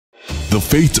The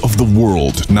fate of the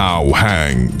world now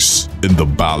hangs in the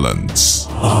balance.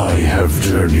 I have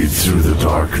journeyed through the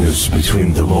darkness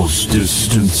between the most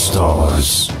distant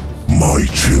stars. My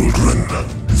children,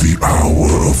 the hour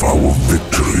of our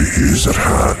victory is at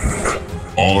hand.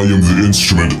 I am the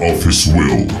instrument of his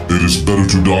will. It is better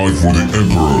to die for the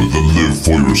Emperor than live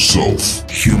for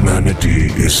yourself. Humanity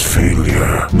is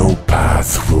failure. No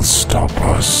path will stop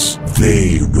us.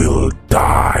 They will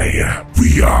die.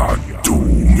 We are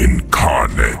doom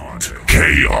incarnate.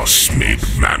 Chaos made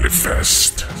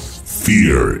manifest.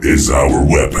 Fear is our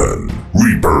weapon.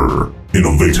 Reaper,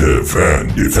 innovative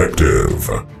and effective.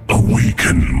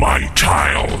 Awaken, my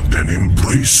child, and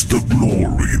embrace the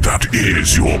glory that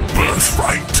is your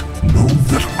birthright. Know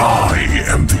that I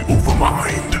am the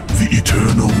Overmind, the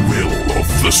eternal will of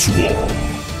the Swarm,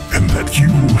 and that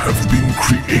you have been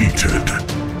created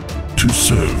to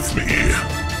serve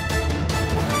me.